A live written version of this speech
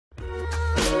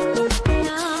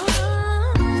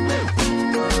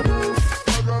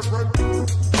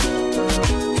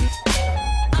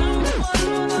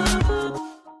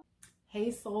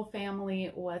beautiful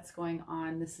family. What's going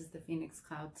on? This is the Phoenix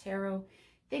Cloud Tarot.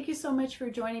 Thank you so much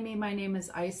for joining me. My name is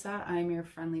Isa. I'm your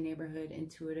friendly neighborhood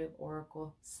intuitive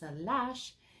oracle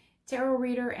 / tarot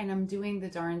reader, and I'm doing the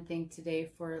darn thing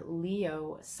today for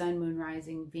Leo, Sun, Moon,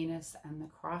 Rising, Venus, and the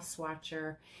Cross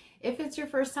Watcher. If it's your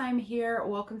first time here,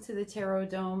 welcome to the Tarot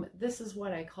Dome. This is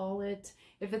what I call it.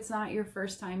 If it's not your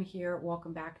first time here,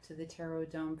 welcome back to the Tarot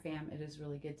Dome, fam. It is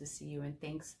really good to see you, and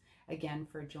thanks again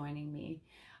for joining me.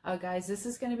 Guys, this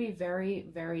is going to be very,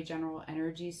 very general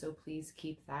energy, so please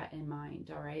keep that in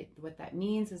mind, all right? What that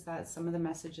means is that some of the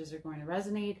messages are going to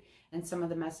resonate and some of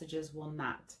the messages will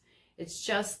not. It's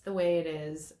just the way it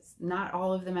is. Not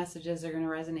all of the messages are going to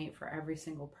resonate for every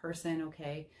single person,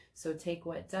 okay? So take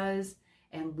what does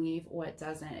and leave what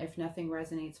doesn't. If nothing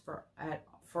resonates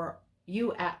for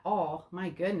you at all, my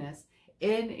goodness,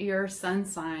 in your sun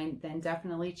sign, then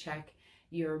definitely check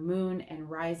your moon and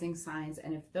rising signs.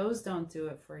 And if those don't do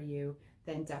it for you,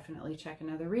 then definitely check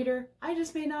another reader. I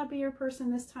just may not be your person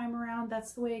this time around.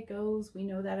 That's the way it goes. We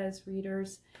know that as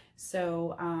readers.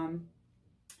 So,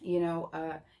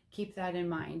 keep that in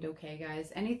mind, okay,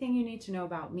 guys? Anything you need to know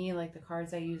about me, like the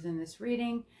cards I use in this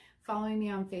reading, following me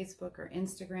on Facebook or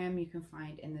Instagram, you can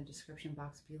find in the description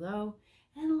box below.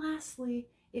 And lastly,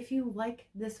 if you like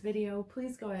this video,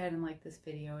 please go ahead and like this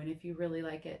video. And if you really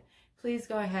like it, please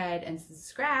go ahead and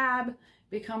subscribe,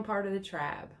 become part of the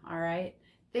trab, all right?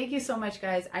 Thank you so much,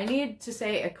 guys. I need to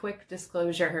say a quick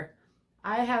disclosure.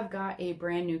 I have got a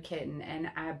brand new kitten,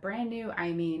 and brand new,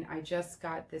 I mean, I just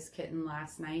got this kitten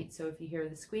last night. So if you hear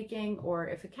the squeaking or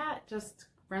if a cat just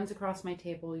runs across my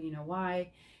table, you know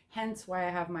why. Hence why I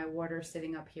have my water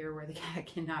sitting up here where the cat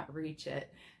cannot reach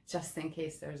it, just in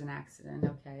case there's an accident,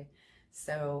 okay?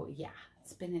 So yeah,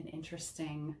 it's been an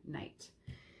interesting night.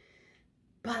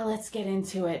 But let's get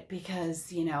into it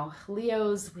because, you know,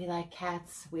 Leos, we like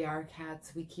cats. We are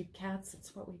cats. We keep cats.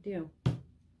 It's what we do.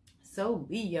 So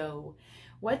Leo,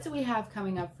 what do we have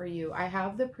coming up for you? I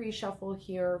have the pre-shuffle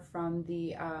here from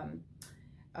the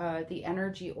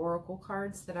energy oracle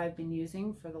cards that I've been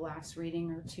using for the last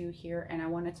reading or two here. And I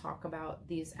want to talk about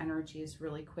these energies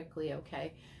really quickly,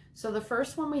 okay? So the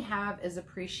first one we have is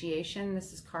appreciation.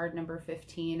 This is card number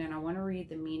 15, and I want to read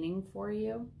the meaning for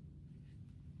you.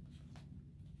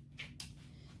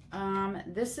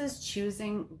 This is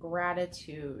choosing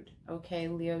gratitude. Okay,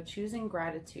 Leo, choosing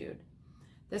gratitude.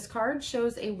 This card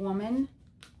shows a woman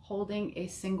holding a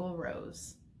single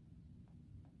rose.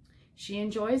 She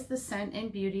enjoys the scent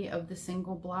and beauty of the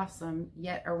single blossom,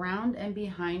 yet around and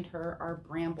behind her are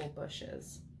bramble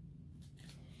bushes.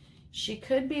 She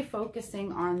could be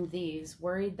focusing on these,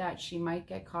 worried that she might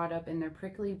get caught up in their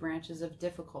prickly branches of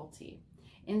difficulty.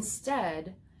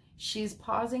 Instead, she's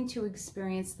pausing to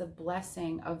experience the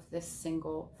blessing of this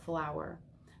single flower.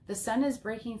 The sun is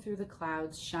breaking through the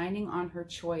clouds, shining on her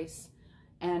choice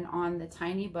and on the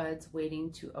tiny buds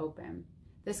waiting to open.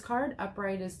 This card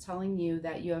upright is telling you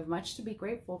that you have much to be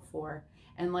grateful for,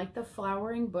 and like the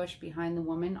flowering bush behind the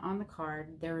woman on the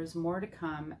card, there is more to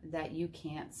come that you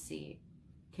can't see.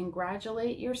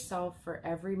 Congratulate yourself for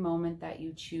every moment that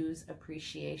you choose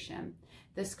appreciation.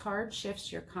 This card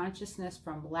shifts your consciousness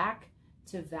from lack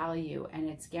to value, and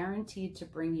it's guaranteed to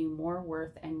bring you more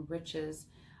worth and riches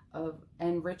of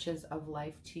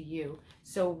life to you.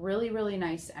 So really, really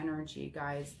nice energy,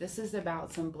 guys. This is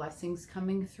about some blessings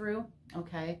coming through,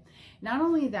 okay? Not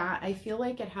only that, I feel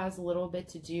like it has a little bit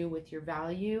to do with your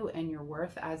value and your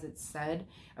worth, as it's said,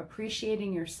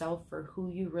 appreciating yourself for who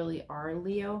you really are,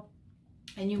 Leo.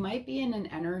 And you might be in an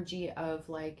energy of,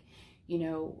 like, you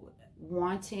know,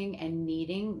 wanting and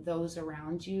needing those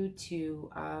around you to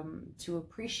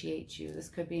appreciate you. This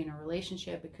could be in a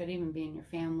relationship, it could even be in your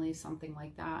family, something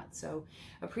like that. So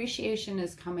appreciation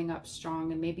is coming up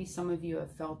strong, and maybe some of you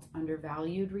have felt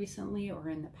undervalued recently or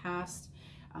in the past.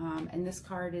 And this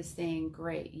card is saying,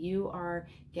 great, you are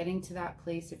getting to that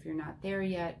place, if you're not there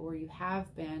yet, or you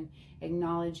have been,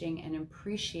 acknowledging and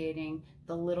appreciating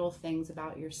the little things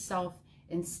about yourself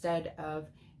instead of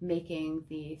making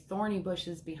the thorny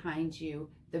bushes behind you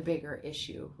the bigger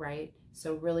issue, right?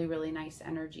 So really, really nice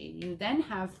energy. You then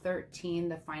have 13,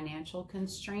 the financial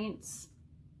constraints.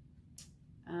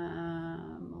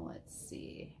 Let's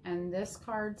see. And this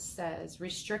card says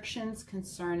restrictions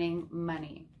concerning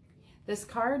money. This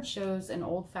card shows an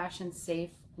old-fashioned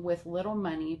safe with little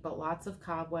money, but lots of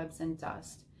cobwebs and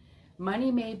dust. Money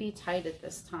may be tight at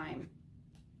this time.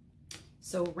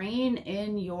 So rein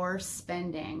in your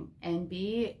spending and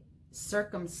be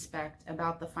circumspect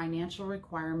about the financial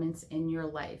requirements in your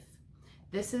life.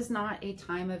 This is not a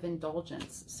time of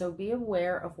indulgence, so be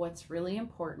aware of what's really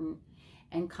important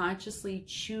and consciously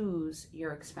choose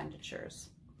your expenditures.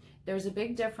 There's a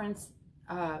big difference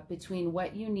between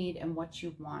what you need and what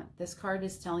you want. This card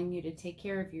is telling you to take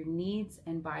care of your needs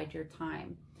and bide your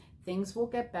time. Things will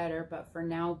get better, but for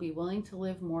now, be willing to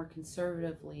live more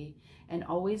conservatively and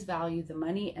always value the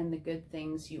money and the good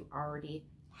things you already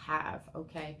have,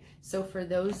 okay? So for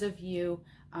those of you,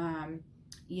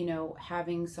 you know,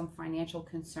 having some financial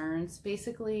concerns,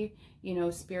 basically, you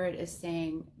know, Spirit is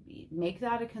saying, make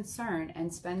that a concern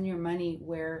and spend your money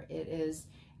where it is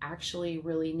actually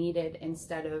really needed,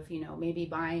 instead of, you know, maybe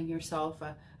buying yourself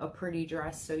a pretty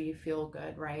dress so you feel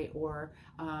good, right? Or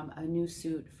a new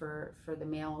suit for the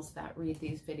males that read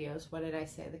these videos. What did I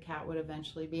say? The cat would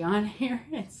eventually be on here.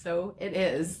 And so it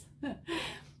is.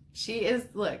 She is,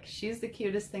 look, she's the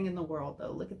cutest thing in the world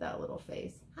though. Look at that little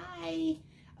face. Hi.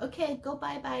 Okay, go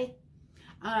bye-bye.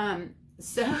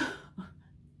 So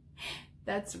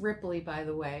that's Ripley, by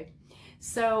the way.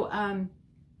 So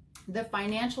the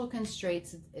financial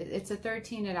constraints, it's a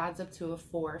 13, it adds up to a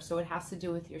 4, so it has to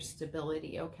do with your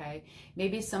stability, okay?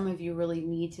 Maybe some of you really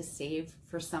need to save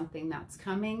for something that's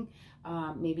coming,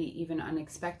 maybe even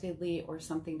unexpectedly, or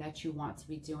something that you want to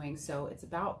be doing. So it's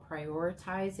about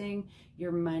prioritizing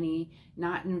your money,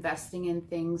 not investing in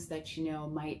things that you know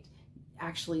might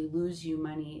actually lose you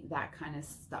money, that kind of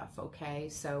stuff, okay?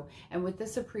 So, and with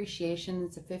this appreciation,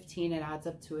 it's a 15, it adds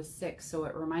up to a 6, so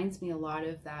it reminds me a lot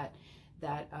of that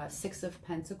 6 of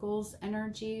Pentacles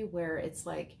energy, where it's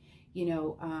like, you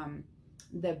know,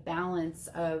 the balance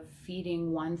of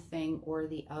feeding one thing or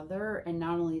the other. And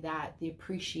not only that, the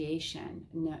appreciation,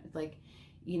 like,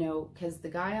 you know, because the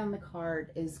guy on the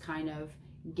card is kind of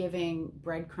giving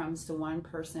breadcrumbs to one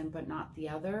person but not the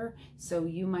other. So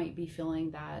you might be feeling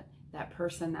that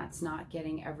person that's not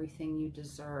getting everything you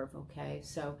deserve, okay?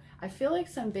 So I feel like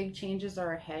some big changes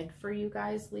are ahead for you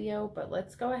guys, Leo, but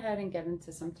let's go ahead and get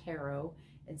into some tarot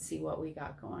and see what we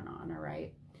got going on, all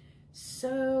right?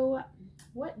 So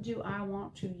what do I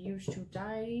want to use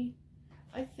today?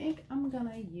 I think I'm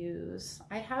gonna use,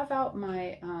 I have out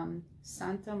my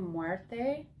Santa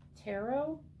Muerte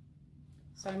Tarot,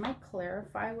 so I might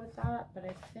clarify with that, but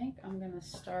I think I'm gonna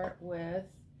start with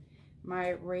my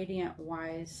Radiant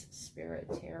Wise Spirit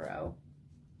Tarot.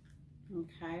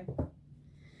 Okay.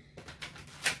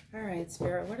 All right,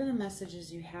 Spirit, what are the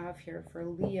messages you have here for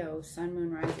Leo, Sun,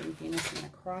 Moon, Rising, Venus, and the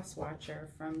Cross Watcher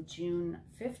from June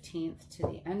 15th to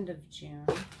the end of June?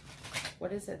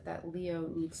 What is it that Leo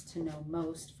needs to know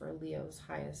most for Leo's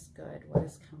highest good? What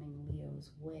is coming Leo's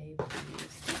way, please?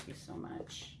 Thank you so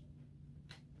much.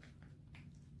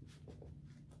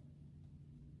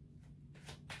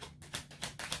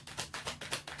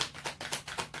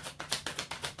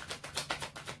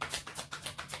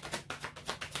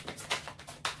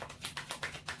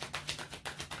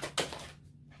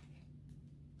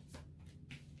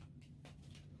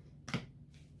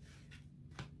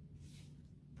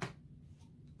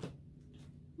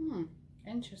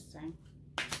 Interesting.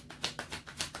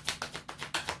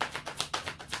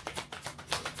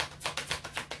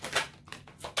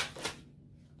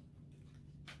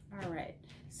 All right.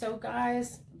 So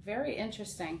guys, very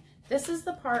interesting. This is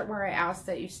the part where I ask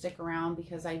that you stick around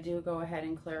because I do go ahead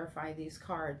and clarify these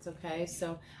cards, okay?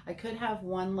 So I could have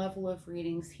one level of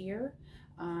readings here,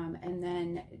 and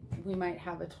then we might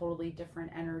have a totally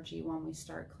different energy when we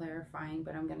start clarifying,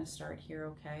 but I'm going to start here,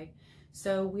 okay?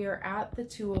 So we are at the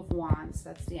 2 of Wands.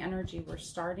 That's the energy we're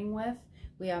starting with.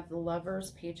 We have the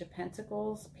Lovers, Page of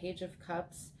Pentacles, Page of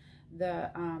Cups, the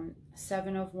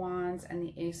 7 of Wands, and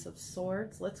the Ace of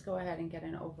Swords. Let's go ahead and get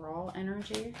an overall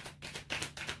energy.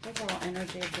 Overall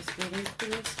energy of this reading,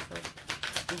 please,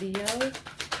 for Leo.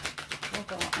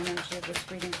 Overall energy of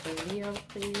this reading for Leo,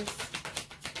 please.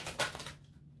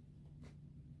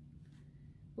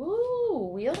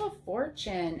 Ooh, Wheel of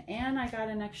Fortune. And I got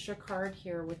an extra card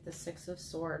here with the 6 of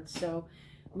Swords. So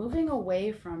moving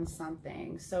away from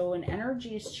something. So an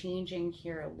energy is changing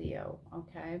here, Leo,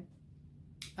 okay?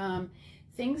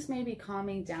 Things may be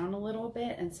calming down a little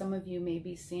bit, and some of you may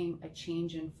be seeing a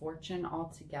change in fortune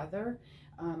altogether,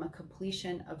 a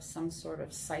completion of some sort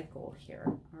of cycle here,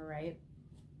 all right?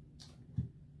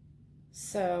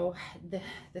 So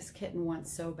this kitten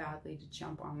wants so badly to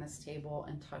jump on this table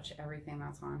and touch everything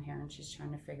that's on here, and she's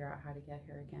trying to figure out how to get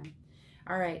here again.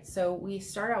 All right, so we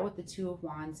start out with the 2 of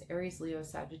Wands, Aries, Leo,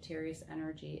 Sagittarius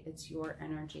energy. It's your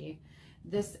energy.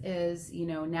 This is, you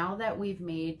know, now that we've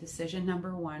made decision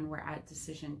number 1, we're at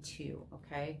decision 2,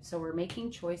 okay? So we're making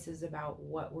choices about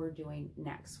what we're doing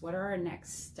next. What are our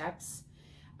next steps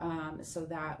so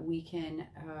that we can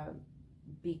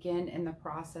begin in the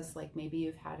process? Like maybe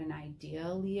you've had an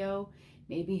idea, Leo.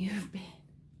 Maybe you've been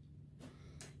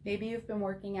Maybe you've been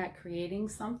working at creating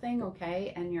something,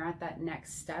 okay, and you're at that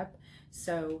next step.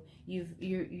 So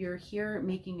you're here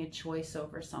making a choice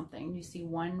over something. You see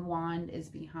one wand is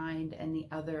behind and the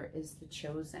other is the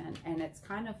chosen. And it's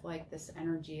kind of like this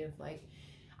energy of like,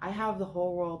 I have the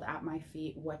whole world at my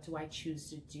feet. What do I choose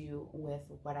to do with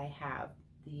what I have?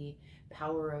 The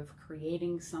power of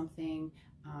creating something,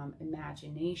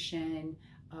 imagination,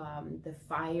 the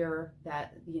fire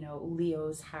that, you know,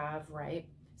 Leos have, right?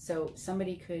 So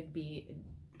somebody could be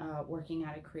working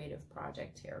at a creative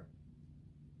project here.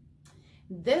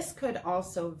 This could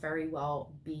also very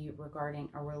well be regarding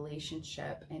a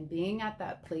relationship and being at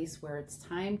that place where it's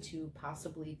time to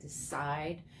possibly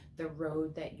decide the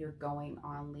road that you're going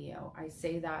on, Leo. I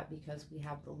say that because we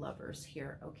have the Lovers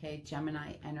here, okay?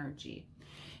 Gemini energy.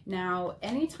 Now,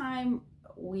 anytime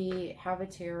we have a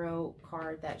tarot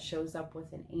card that shows up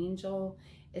with an angel,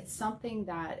 it's something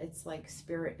that it's like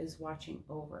spirit is watching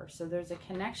over. So there's a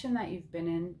connection that you've been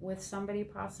in with somebody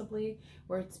possibly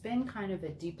where it's been kind of a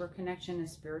deeper connection, a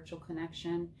spiritual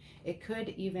connection. It could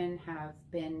even have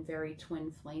been very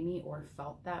twin flamey or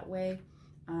felt that way.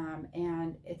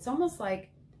 And it's almost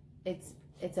like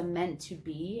it's a meant to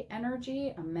be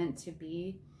energy, a meant to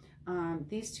be.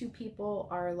 These two people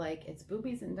are like, it's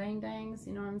boobies and dang-dangs,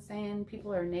 you know what I'm saying?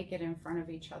 People are naked in front of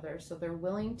each other, so they're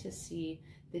willing to see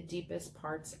the deepest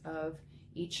parts of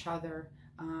each other,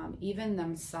 even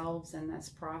themselves in this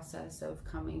process of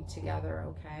coming together,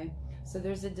 okay? So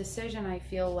there's a decision, I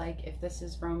feel like, if this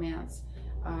is romance,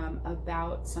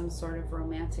 about some sort of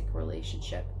romantic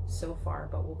relationship so far,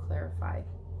 but we'll clarify.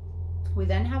 We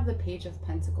then have the Page of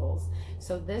Pentacles.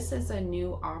 So this is a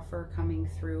new offer coming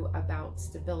through about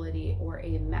stability or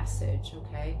a message,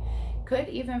 okay? Could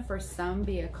even for some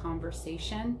be a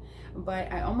conversation,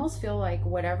 but I almost feel like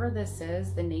whatever this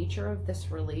is, the nature of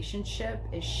this relationship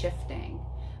is shifting.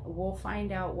 We'll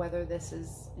find out whether this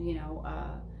is, you know,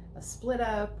 a split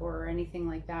up or anything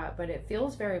like that, but it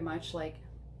feels very much like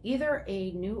either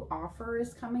a new offer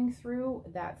is coming through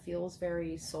that feels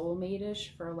very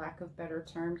soulmate-ish, for lack of better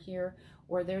term here,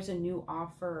 or there's a new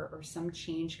offer or some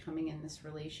change coming in this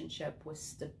relationship with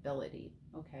stability,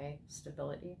 okay?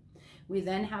 Stability. We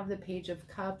then have the Page of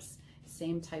Cups,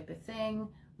 same type of thing,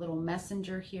 little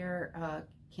messenger here,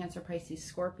 Cancer, Pisces,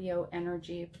 Scorpio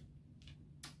energy.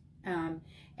 And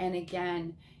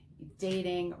again,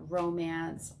 dating,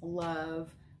 romance,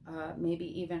 love, maybe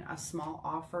even a small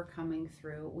offer coming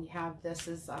through. We have this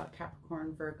is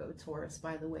Capricorn, Virgo, Taurus,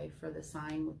 by the way, for the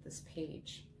sign with this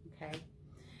page, okay?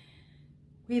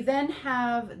 We then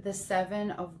have the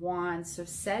Seven of Wands, so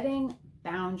setting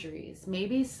boundaries.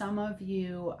 Maybe some of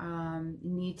you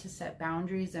need to set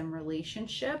boundaries in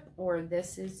relationship, or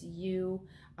this is you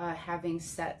having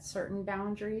set certain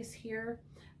boundaries here.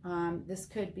 This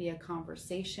could be a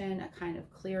conversation, a kind of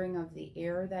clearing of the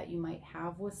air that you might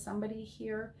have with somebody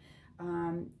here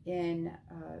in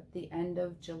the end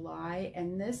of July.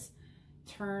 And this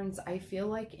turns, I feel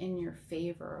like, in your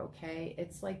favor, okay?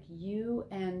 It's like you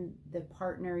and the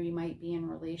partner you might be in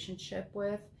relationship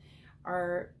with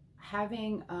are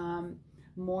having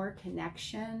more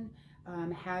connection,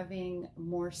 having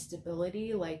more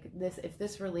stability. Like this, if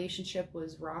this relationship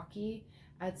was rocky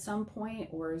at some point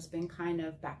or has been kind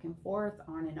of back and forth,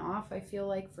 on and off, I feel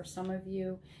like for some of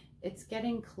you, it's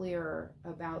getting clearer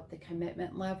about the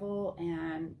commitment level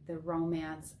and the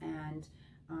romance and,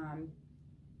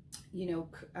 you know,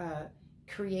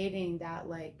 creating that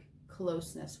like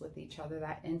closeness with each other,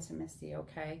 that intimacy,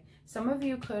 okay? Some of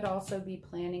you could also be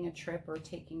planning a trip or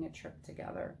taking a trip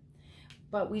together.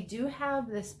 But we do have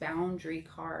this boundary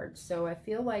card. So I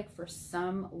feel like for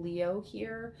some Leo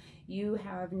here, you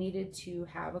have needed to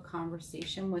have a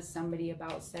conversation with somebody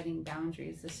about setting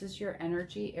boundaries. This is your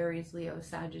energy, Aries, Leo,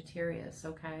 Sagittarius,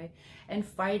 okay? And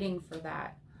fighting for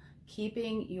that,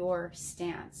 keeping your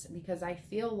stance, because I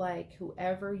feel like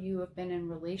whoever you have been in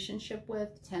relationship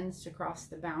with tends to cross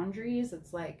the boundaries.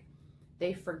 It's like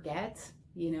they forget,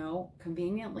 you know,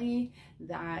 conveniently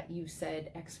that you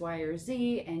said X, Y, or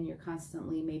Z, and you're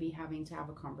constantly maybe having to have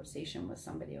a conversation with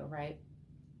somebody, all right?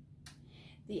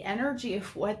 The energy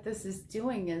of what this is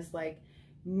doing is like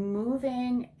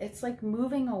moving, it's like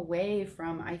moving away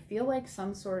from, I feel like,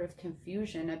 some sort of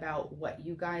confusion about what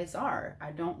you guys are.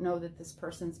 I don't know that this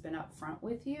person's been upfront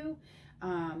with you.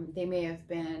 They may have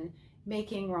been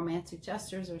making romantic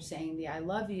gestures or saying the I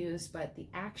love yous, but the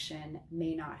action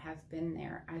may not have been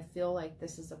there. I feel like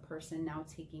this is a person now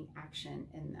taking action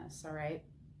in this, all right?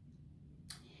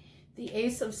 The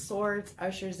Ace of Swords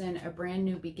ushers in a brand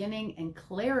new beginning and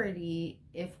clarity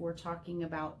if we're talking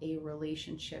about a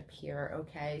relationship here,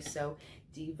 okay? So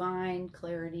divine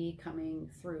clarity coming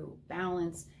through,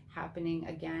 balance happening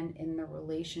again in the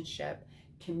relationship,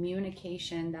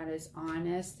 communication that is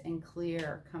honest and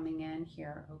clear coming in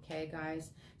here, okay,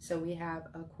 guys? So we have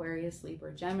Aquarius,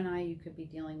 Libra, Gemini. You could be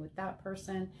dealing with that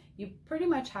person. You pretty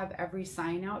much have every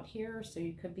sign out here, so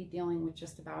you could be dealing with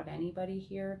just about anybody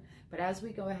here. But as we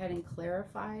go ahead and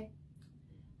clarify,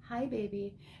 hi,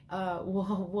 baby,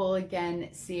 we'll again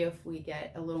see if we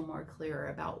get a little more clearer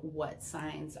about what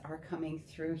signs are coming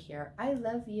through here. I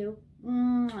love you.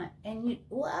 And you,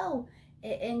 whoa,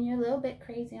 and you're a little bit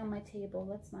crazy on my table.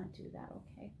 Let's not do that,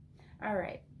 okay? All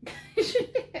right.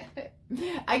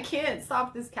 I can't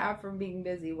stop this cat from being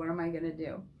busy. What am I going to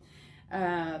do?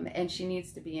 And she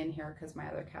needs to be in here because my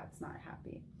other cat's not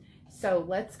happy. So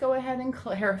let's go ahead and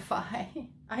clarify.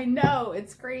 I know,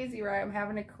 it's crazy, right? I'm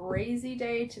having a crazy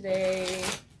day today.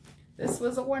 This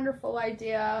was a wonderful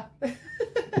idea.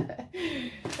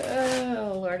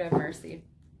 Oh, Lord have mercy.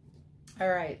 All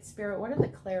right, Spirit, what are the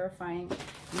clarifying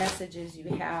messages you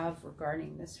have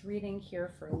regarding this reading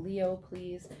here for Leo,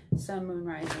 please? Sun, Moon,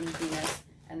 Rising, Venus,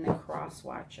 and the Cross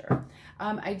Watcher.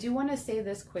 I do want to say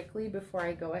this quickly before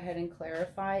I go ahead and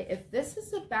clarify. If this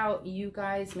is about you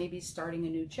guys maybe starting a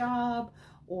new job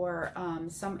or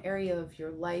some area of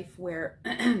your life where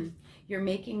you're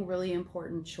making really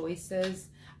important choices,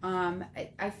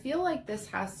 I feel like this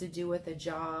has to do with a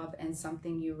job and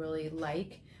something you really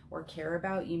like or care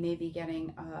about. You may be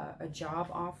getting a job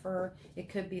offer. It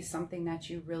could be something that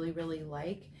you really, really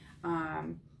like.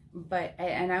 And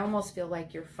I almost feel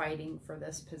like you're fighting for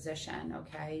this position,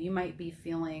 okay? You might be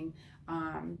feeling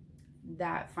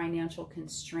that financial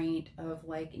constraint of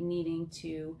like needing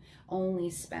to only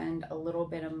spend a little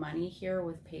bit of money here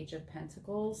with Page of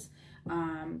Pentacles.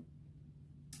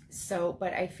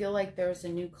 But I feel like there's a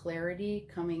new clarity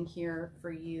coming here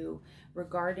for you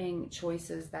regarding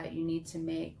choices that you need to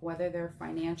make, whether they're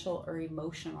financial or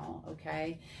emotional,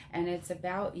 okay? And it's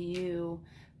about you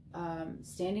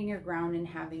standing your ground and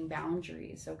having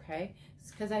boundaries, okay?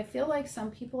 Because I feel like some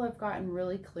people have gotten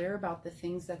really clear about the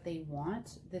things that they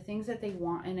want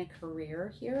in a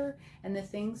career here, and the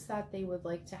things that they would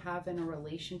like to have in a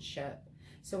relationship.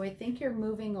 So I think you're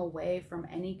moving away from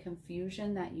any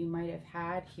confusion that you might have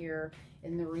had here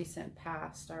in the recent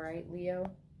past, all right, Leo?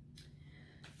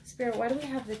 Spirit, why do we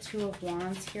have the Two of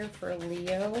Wands here for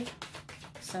Leo?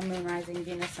 Sun, Moon, Rising,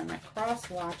 Venus, and the Cross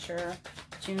Watcher,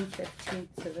 June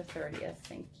 15th to the 30th.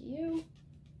 Thank you.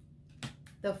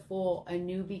 The Fool, a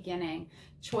new beginning.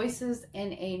 Choices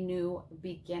in a new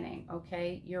beginning,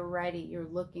 okay? You're ready. You're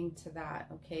looking to that,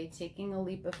 okay? Taking a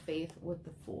leap of faith with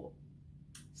the Fool.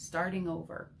 Starting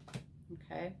over,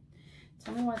 okay?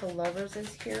 Tell me why the Lovers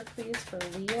is here, please, for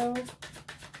Leo,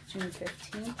 June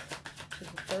 15th to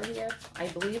the 30th. I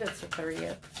believe it's the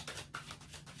 30th.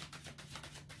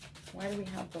 Why do we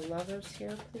have the Lovers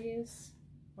here, please?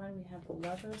 Why do we have the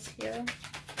Lovers here?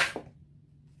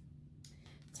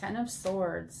 Ten of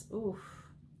Swords. Oof.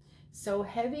 So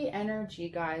heavy energy,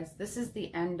 guys. This is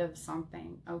the end of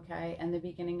something, okay? And the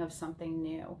beginning of something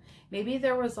new. Maybe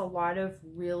there was a lot of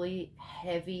really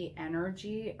heavy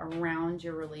energy around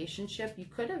your relationship. You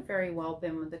could have very well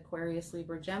been with Aquarius,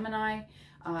 Libra, Gemini.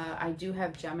 I do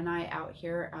have Gemini out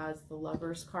here as the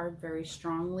Lovers card very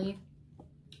strongly.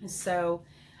 So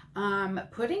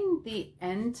putting the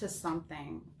end to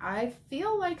something. I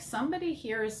feel like somebody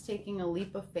here is taking a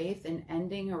leap of faith and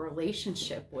ending a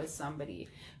relationship with somebody.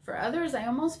 For others, I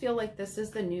almost feel like this is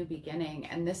the new beginning,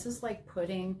 and this is like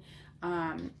putting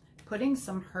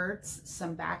some hurts,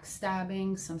 some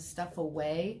backstabbing, some stuff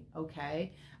away,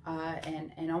 okay?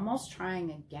 And almost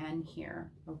trying again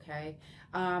here, okay?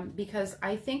 Because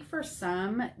I think for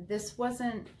some, this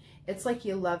wasn't, it's like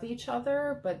you love each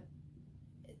other, but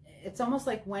it's almost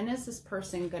like, when is this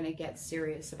person going to get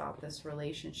serious about this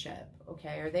relationship?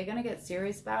 Okay, are they going to get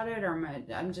serious about it, or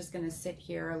I'm just going to sit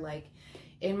here like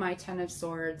in my Ten of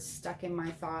Swords, stuck in my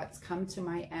thoughts, come to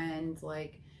my end,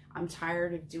 like I'm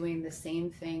tired of doing the same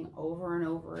thing over and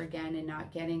over again and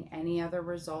not getting any other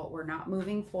result. We're not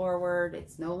moving forward.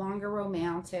 It's no longer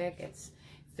romantic. It's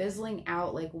fizzling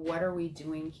out. Like, what are we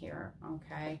doing here?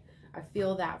 Okay. I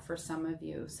feel that for some of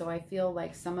you. So I feel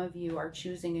like some of you are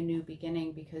choosing a new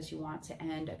beginning because you want to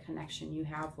end a connection you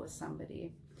have with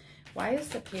somebody. Why is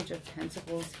the Page of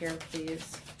Pentacles here,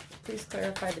 please? Please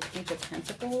clarify the Page of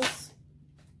Pentacles.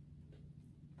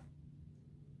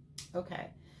 Okay.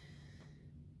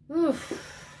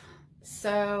 Oof.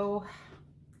 So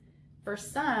For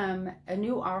some, a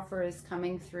new offer is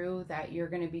coming through that you're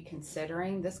going to be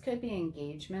considering. This could be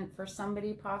engagement for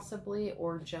somebody possibly,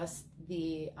 or just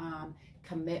the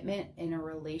commitment in a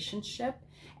relationship.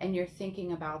 And you're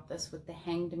thinking about this with the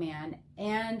Hanged Man,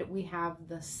 and we have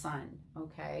the Sun.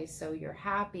 Okay, so you're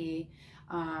happy,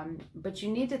 but you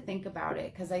need to think about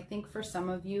it, because I think for some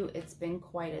of you, it's been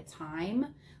quite a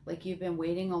time. Like you've been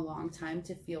waiting a long time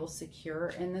to feel secure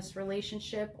in this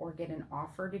relationship or get an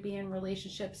offer to be in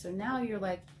relationship. So now you're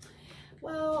like,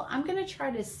 well, I'm going to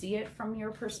try to see it from your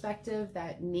perspective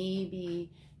that maybe,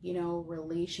 you know,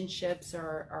 relationships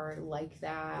are like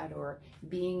that, or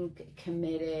being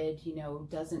committed, you know,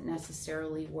 doesn't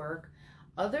necessarily work.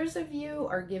 Others of you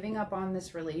are giving up on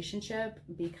this relationship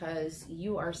because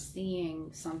you are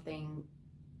seeing something.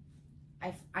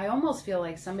 I almost feel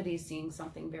like somebody's seeing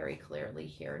something very clearly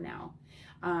here now.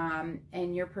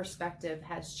 And your perspective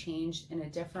has changed in a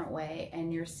different way.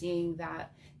 And you're seeing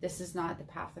that this is not the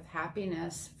path of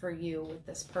happiness for you with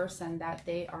this person, that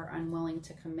they are unwilling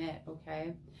to commit,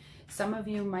 okay? Some of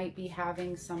you might be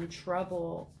having some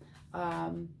trouble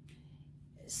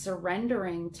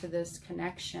surrendering to this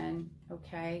connection,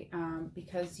 okay?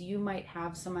 Because you might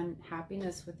have some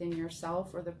unhappiness within yourself,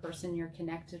 or the person you're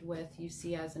connected with you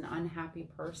see as an unhappy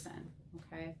person,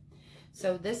 okay?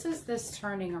 So this is this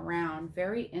turning around,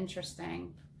 very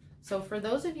interesting. So for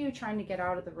those of you trying to get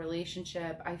out of the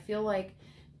relationship, I feel like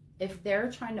if they're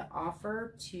trying to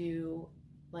offer to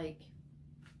like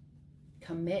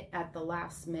commit at the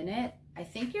last minute, I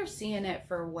think you're seeing it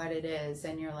for what it is,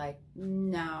 and you're like,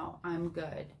 no, I'm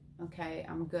good. Okay,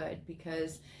 I'm good,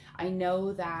 because I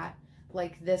know that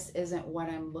like this isn't what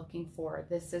I'm looking for.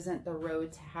 This isn't the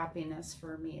road to happiness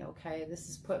for me, okay? This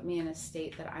has put me in a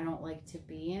state that I don't like to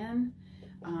be in,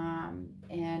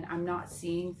 and I'm not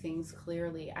seeing things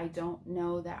clearly. I don't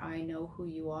know that I know who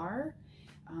you are.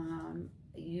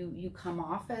 You come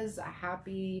off as a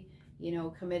happy, you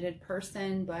know, committed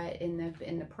person, but in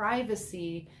the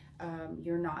privacy,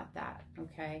 you're not that,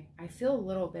 okay? I feel a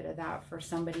little bit of that for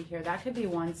somebody here. That could be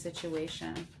one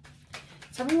situation.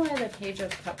 Tell me why the Page of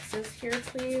Cups is here,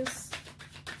 please.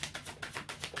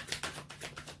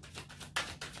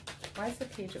 Why is the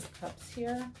Page of Cups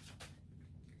here?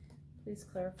 Please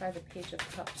clarify the Page of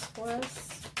Cups for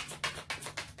us.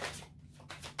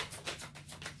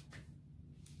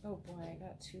 Oh boy, I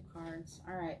got two cards.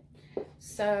 All right,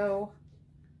 so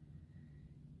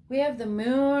we have the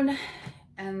Moon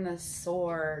and the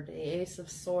Sword, the Ace of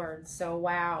Swords. So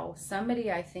wow,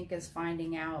 somebody I think is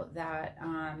finding out that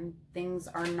things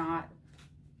are not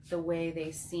the way they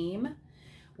seem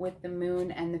with the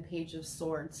Moon and the Page of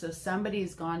Swords. So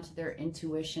somebody's gone to their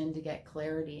intuition to get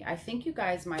clarity. I think you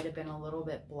guys might have been a little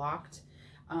bit blocked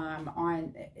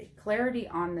on clarity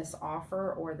on this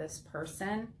offer or this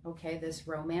person, okay, this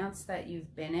romance that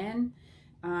you've been in.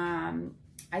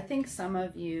 I think some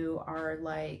of you are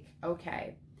like,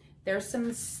 okay, there's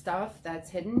some stuff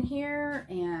that's hidden here,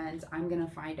 and I'm going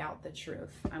to find out the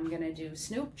truth. I'm going to do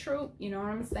Snoop Troop, you know what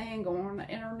I'm saying? Go on the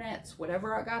internet,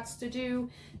 whatever I got to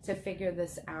do to figure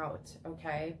this out,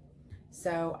 okay?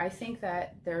 So I think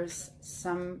that there's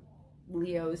some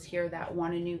Leos here that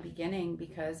want a new beginning,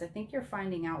 because I think you're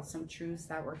finding out some truths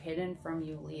that were hidden from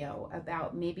you, Leo,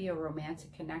 about maybe a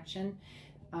romantic connection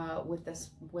with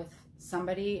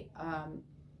somebody.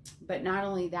 But not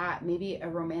only that, maybe a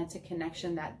romantic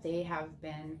connection that they have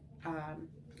been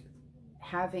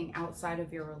having outside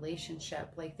of your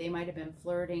relationship. Like they might have been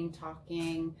flirting,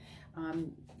 talking,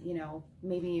 you know,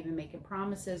 maybe even making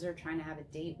promises or trying to have a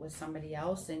date with somebody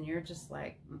else. And you're just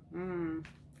like,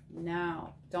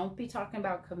 no, don't be talking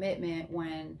about commitment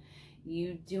when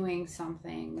you doing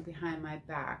something behind my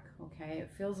back. Okay, it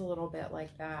feels a little bit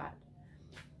like that.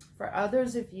 For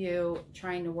others of you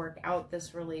trying to work out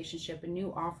this relationship, a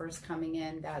new offer is coming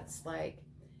in that's like,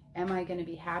 am I going to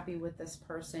be happy with this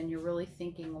person? You're really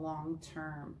thinking long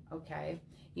term, okay?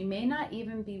 You may not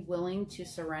even be willing to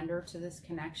surrender to this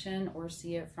connection or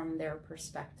see it from their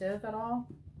perspective at all,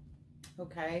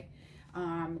 okay?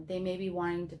 They may be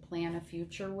wanting to plan a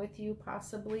future with you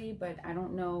possibly, but I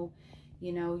don't know,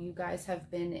 you know, you guys have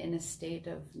been in a state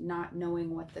of not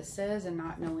knowing what this is and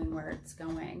not knowing where it's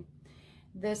going.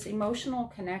 This emotional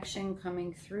connection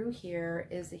coming through here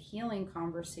is a healing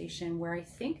conversation where I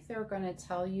think they're going to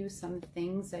tell you some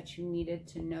things that you needed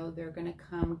to know. They're going to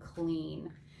come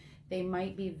clean. They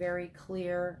might be very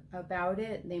clear about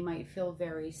it. They might feel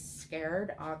very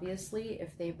scared, obviously,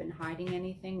 if they've been hiding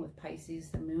anything with Pisces,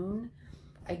 the Moon.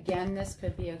 Again, this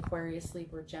could be Aquarius,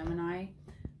 Libra, Gemini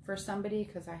for somebody,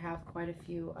 because I have quite a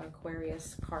few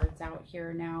Aquarius cards out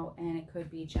here now, and it could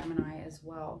be Gemini as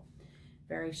well.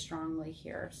 Very strongly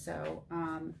here. So,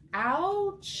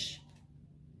 ouch.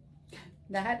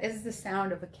 That is the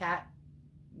sound of a cat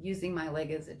using my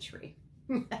leg as a tree.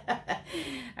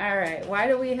 All right, why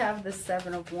do we have the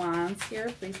Seven of Wands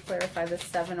here? Please clarify the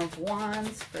Seven of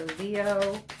Wands for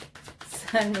Leo,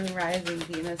 Sun, Moon, Rising,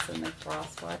 Venus, and the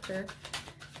Cross Watcher.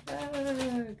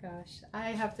 Oh gosh,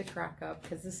 I have to crack up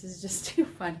because this is just too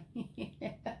funny.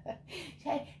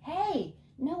 Hey,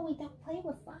 no, we don't play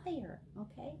with fire,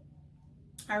 okay?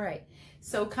 All right,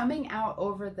 so coming out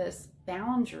over this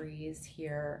boundaries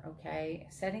here, okay?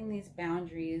 Setting these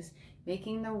boundaries,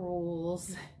 making the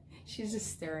rules. She's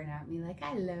just staring at me like,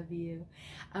 I love you.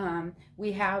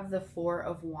 We have the Four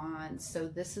of Wands. So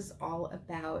this is all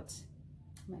about,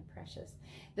 my precious,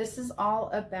 this is all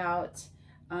about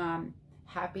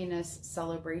happiness,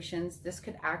 celebrations. This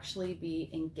could actually be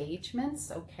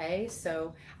engagements, okay?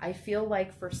 So I feel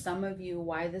like for some of you,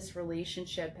 why this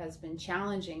relationship has been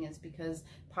challenging is because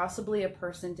possibly a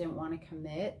person didn't want to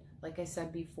commit. Like I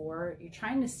said before, you're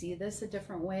trying to see this a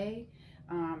different way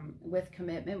with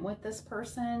commitment with this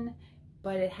person,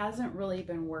 but it hasn't really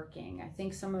been working. I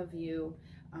think some of you,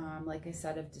 like I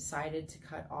said, have decided to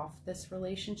cut off this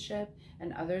relationship,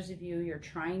 and others of you, you're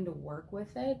trying to work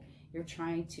with it. You're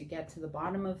trying to get to the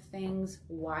bottom of things,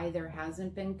 why there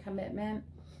hasn't been commitment.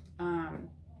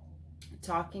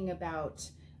 Talking about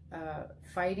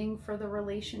fighting for the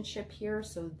relationship here,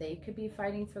 so they could be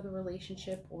fighting for the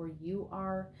relationship or you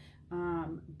are.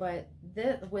 But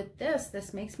with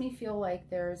this makes me feel like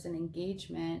there's an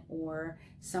engagement or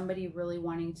somebody really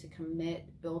wanting to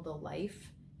commit, build a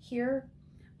life here,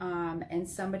 and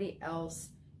somebody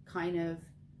else kind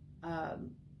of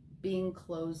being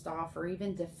closed off or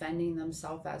even defending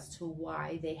themselves as to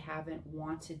why they haven't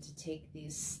wanted to take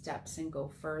these steps and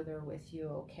go further with you,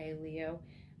 okay, Leo?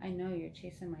 I know you're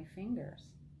chasing my fingers,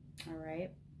 all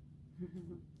right?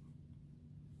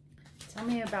 Tell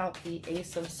me about the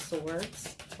Ace of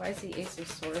Swords. Why is the Ace of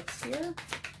Swords here?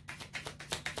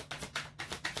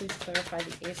 Please clarify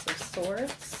the Ace of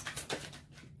Swords.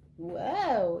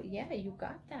 Whoa, yeah, you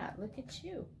got that. Look at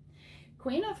you.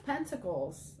 Queen of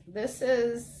Pentacles. This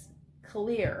is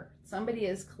clear. Somebody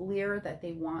is clear that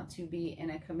they want to be in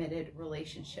a committed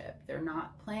relationship. They're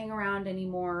not playing around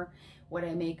anymore. What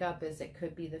I make up is it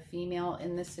could be the female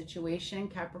in this situation,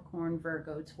 Capricorn,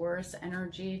 Virgo, Taurus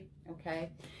energy,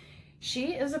 okay?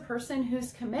 She is a person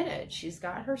who's committed. She's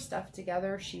got her stuff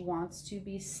together. She wants to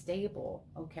be stable,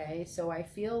 okay? So I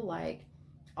feel like,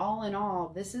 all in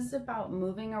all, this is about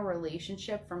moving a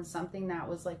relationship from something that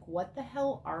was like, what the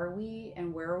hell are we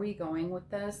and where are we going with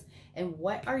this? And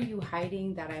what are you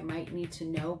hiding that I might need to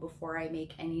know before I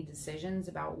make any decisions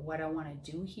about what I want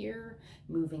to do here,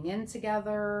 moving in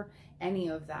together, any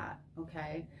of that,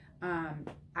 okay?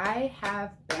 I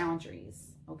have boundaries.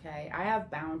 Okay, I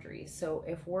have boundaries. So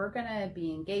if we're gonna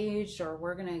be engaged or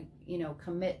we're gonna, you know,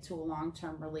 commit to a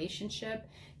long-term relationship,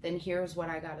 then here's what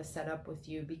I gotta set up with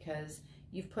you, because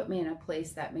you've put me in a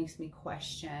place that makes me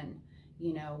question,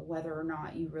 you know, whether or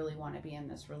not you really want to be in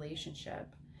this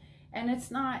relationship. And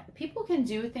it's not, people can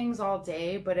do things all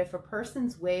day, but if a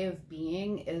person's way of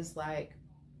being is like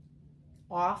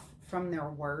off from their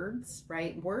words,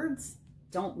 right? Words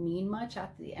don't mean much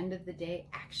at the end of the day.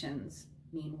 Actions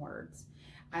mean words.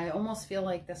 I almost feel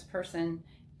like this person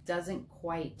doesn't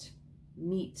quite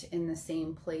meet in the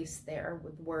same place there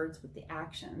with words, with the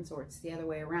actions, or it's the other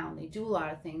way around. They do a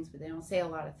lot of things, but they don't say a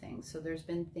lot of things. So there's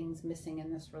been things missing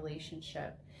in this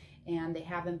relationship, and they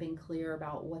haven't been clear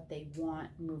about what they want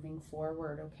moving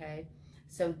forward, okay?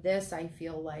 So this, I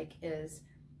feel like, is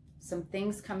some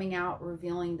things coming out,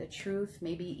 revealing the truth,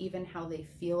 maybe even how they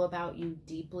feel about you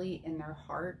deeply in their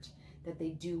heart, that they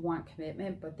do want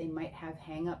commitment, but they might have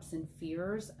hangups and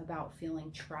fears about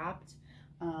feeling trapped,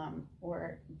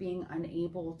 or being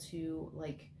unable to,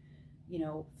 like, you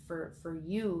know, for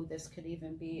you, this could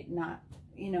even be not,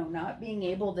 you know, not being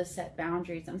able to set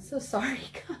boundaries. I'm so sorry,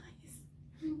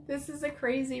 guys. This is a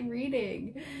crazy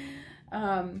reading.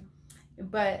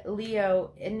 But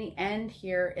Leo, in the end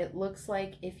here, it looks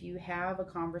like if you have a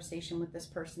conversation with this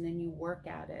person and you work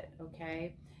at it,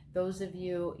 okay? Those of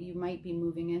you, you might be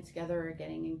moving in together or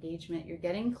getting engagement. You're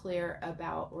getting clear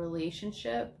about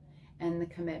relationship and the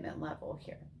commitment level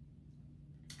here.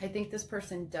 I think this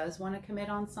person does want to commit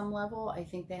on some level. I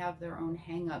think they have their own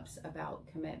hangups about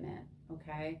commitment,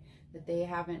 okay? That they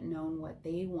haven't known what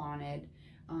they wanted,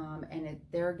 and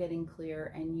they're getting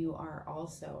clear, and you are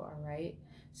also, all right?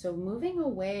 So moving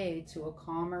away to a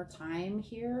calmer time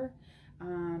here,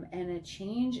 and a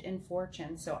change in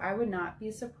fortune. So I would not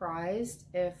be surprised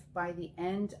if by the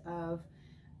end of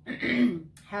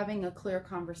having a clear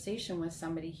conversation with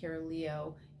somebody here,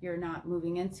 Leo, you're not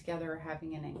moving in together or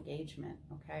having an engagement,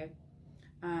 okay?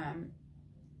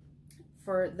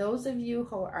 For those of you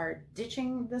who are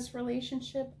ditching this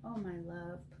relationship, oh my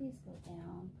love, please go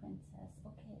down, princess.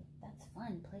 Okay, that's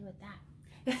fun. Play with that.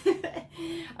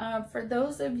 For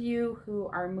those of you who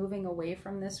are moving away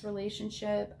from this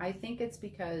relationship, I think it's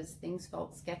because things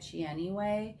felt sketchy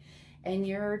anyway, and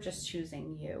you're just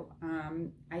choosing you.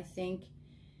 I think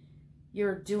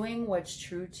you're doing what's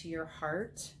true to your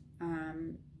heart.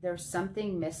 There's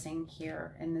something missing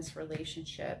here in this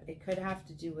relationship. It could have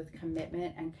to do with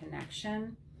commitment and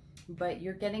connection, but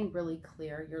you're getting really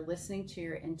clear. You're listening to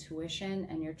your intuition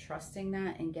and you're trusting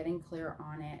that and getting clear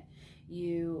on it.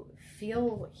 You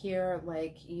feel here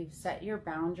like you've set your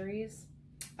boundaries.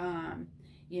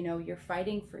 You know, you're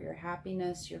fighting for your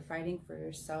happiness. You're fighting for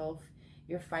yourself.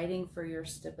 You're fighting for your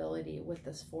stability with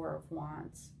this Four of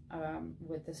Wands.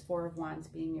 With this Four of Wands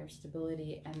being your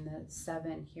stability and the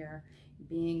 7 here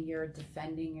being your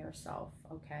defending yourself,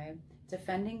 okay?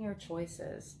 Defending your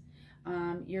choices.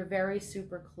 You're very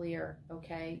super clear,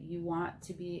 okay? You want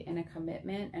to be in a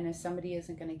commitment, and if somebody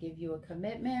isn't going to give you a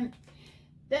commitment,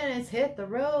 then it's hit the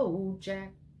road,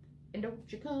 Jack, and don't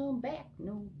you come back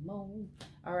no more,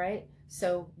 all right?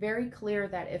 So very clear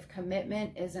that if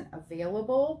commitment isn't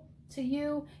available to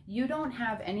you, you don't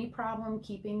have any problem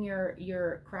keeping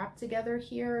your crap together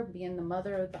here, being the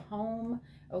mother of the home,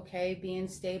 okay, being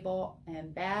stable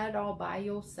and bad all by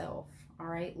yourself, all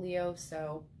right, Leo?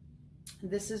 So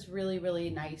this is really, really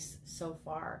nice so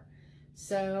far.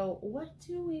 So what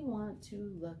do we want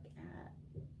to look at?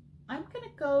 I'm going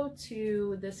to go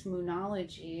to this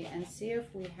Moonology and see if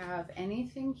we have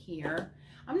anything here.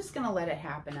 I'm just going to let it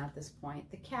happen at this point.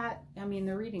 The cat, I mean,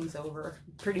 the reading's over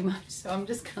pretty much, so I'm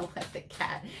just going to let the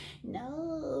cat,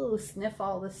 sniff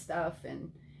all the stuff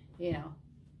and, you know,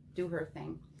 do her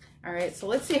thing. All right, so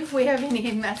let's see if we have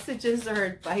any messages or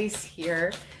advice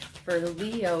here for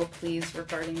Leo, please,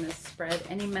 regarding this spread.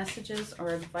 Any messages or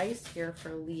advice here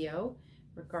for Leo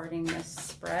regarding this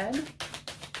spread?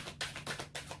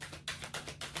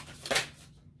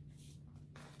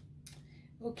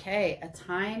 Okay, a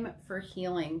time for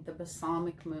healing, the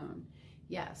balsamic moon.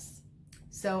 Yes.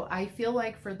 So I feel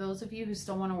like for those of you who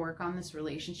still want to work on this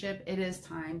relationship, it is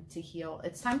time to heal.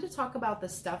 It's time to talk about the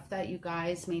stuff that you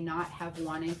guys may not have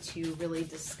wanted to really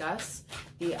discuss.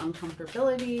 The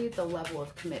uncomfortability, the level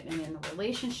of commitment in the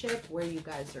relationship, where you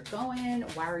guys are going.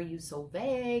 Why are you so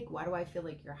vague? Why do I feel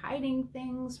like you're hiding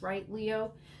things, right,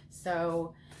 Leo?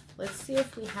 So let's see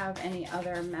if we have any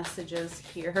other messages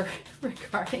here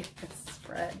regarding this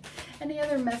spread. Any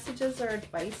other messages or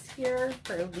advice here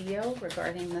for Leo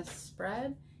regarding this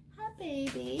spread? Hi,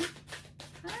 baby.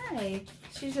 Hi.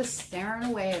 She's just staring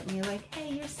away at me like,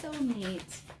 hey, you're so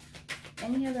neat.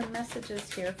 Any other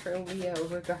messages here for Leo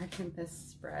regarding this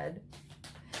spread?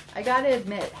 I gotta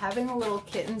admit, having a little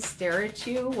kitten stare at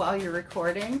you while you're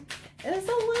recording is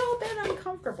a little bit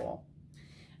uncomfortable.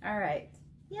 All right.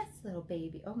 Yes, little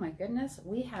baby. Oh my goodness.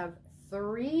 We have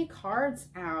 3 cards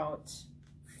out.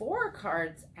 4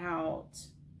 cards out.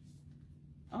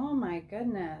 Oh my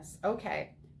goodness.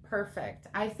 Okay, perfect.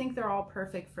 I think they're all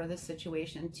perfect for this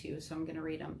situation too, so I'm going to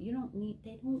read them. They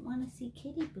don't want to see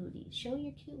kitty booty. Show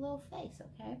your cute little face,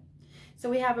 okay? So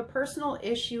we have a personal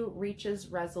issue reaches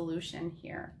resolution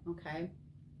here, okay?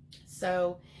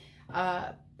 So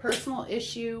personal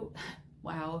issue,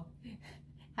 wow.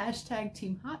 Hashtag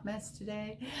Team Hot Mess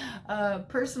today.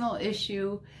 Personal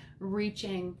issue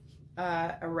reaching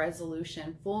a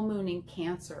resolution. Full moon in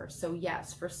Cancer. So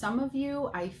yes, for some of you,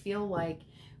 I feel like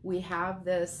we have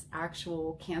this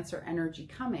actual Cancer energy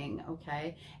coming,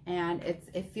 okay? And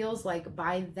it feels like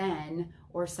by then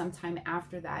or sometime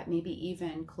after that, maybe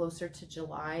even closer to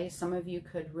July, some of you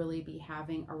could really be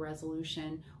having a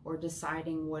resolution or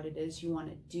deciding what it is you want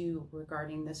to do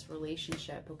regarding this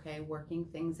relationship, okay? Working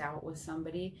things out with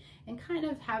somebody and kind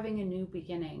of having a new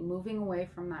beginning, moving away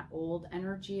from that old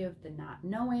energy of the not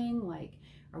knowing, like,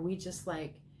 are we just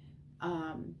like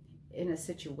in a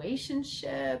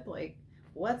situationship? Like,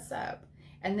 what's up?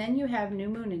 And then you have new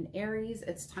moon in Aries.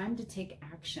 It's time to take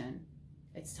action.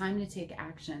 It's time to take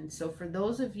action. So for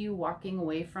those of you walking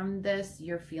away from this,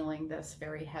 you're feeling this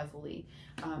very heavily.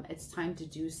 It's time to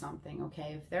do something,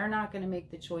 okay? If they're not going to make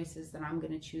the choices, then I'm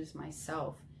going to choose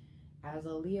myself, as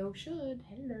a Leo should.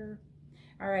 Hello.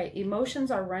 All right,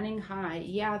 emotions are running high.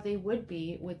 Yeah, they would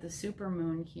be with the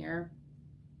supermoon here.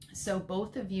 So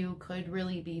both of you could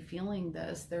really be feeling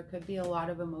this. There could be a lot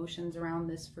of emotions around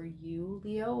this for you,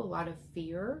 Leo, a lot of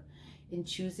fear in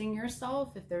choosing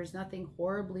yourself. If there's nothing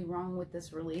horribly wrong with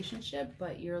this relationship,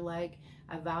 but you're like,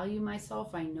 I value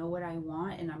myself, I know what I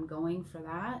want, and I'm going for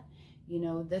that. you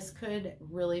know, this could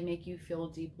really make you feel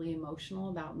deeply emotional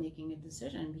about making a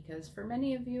decision, because for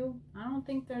many of you, I don't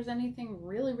think there's anything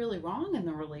really, really wrong in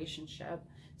the relationship.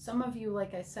 Some of you,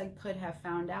 like I said, could have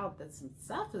found out that some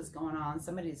stuff is going on.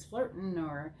 Somebody's flirting,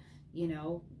 or, you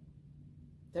know,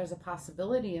 there's a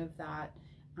possibility of that.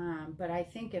 But I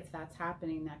think if that's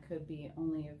happening, that could be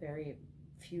only a very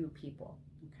few people,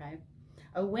 okay?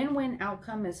 A win-win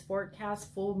outcome is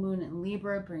forecast full moon in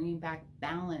Libra, bringing back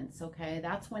balance, okay?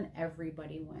 That's when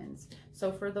everybody wins.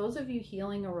 So for those of you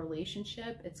healing a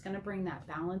relationship, it's going to bring that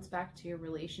balance back to your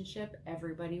relationship.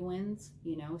 Everybody wins,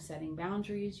 you know, setting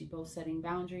boundaries, you both setting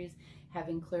boundaries,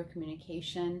 having clear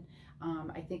communication.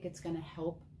 I think it's going to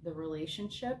help the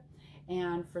relationship.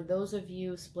 And for those of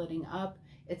you splitting up,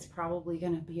 it's probably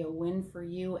going to be a win for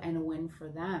you and a win for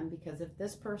them, because if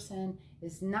this person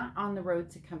is not on the road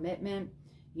to commitment,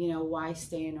 you know, why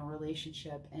stay in a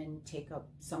relationship and take up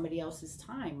somebody else's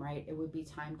time, right? It would be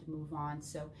time to move on.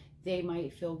 So they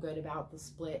might feel good about the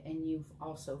split, and you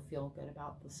also feel good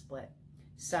about the split.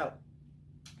 So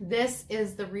this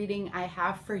is the reading I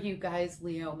have for you guys,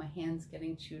 Leo. My hand's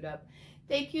getting chewed up.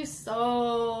 Thank you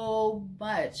so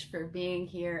much for being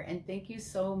here, and thank you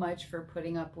so much for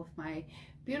putting up with my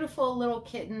beautiful little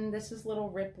kitten. This is little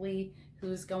Ripley,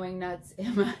 who's going nuts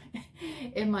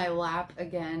in my lap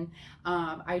again.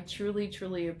 I truly,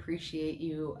 truly appreciate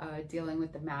you dealing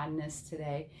with the madness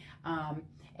today.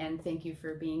 And thank you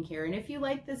for being here. And if you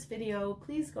like this video,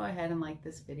 please go ahead and like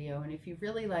this video. And if you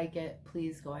really like it,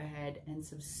 please go ahead and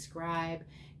subscribe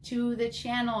to the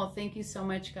channel. Thank you so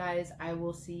much, guys. I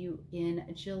will see you in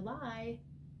July.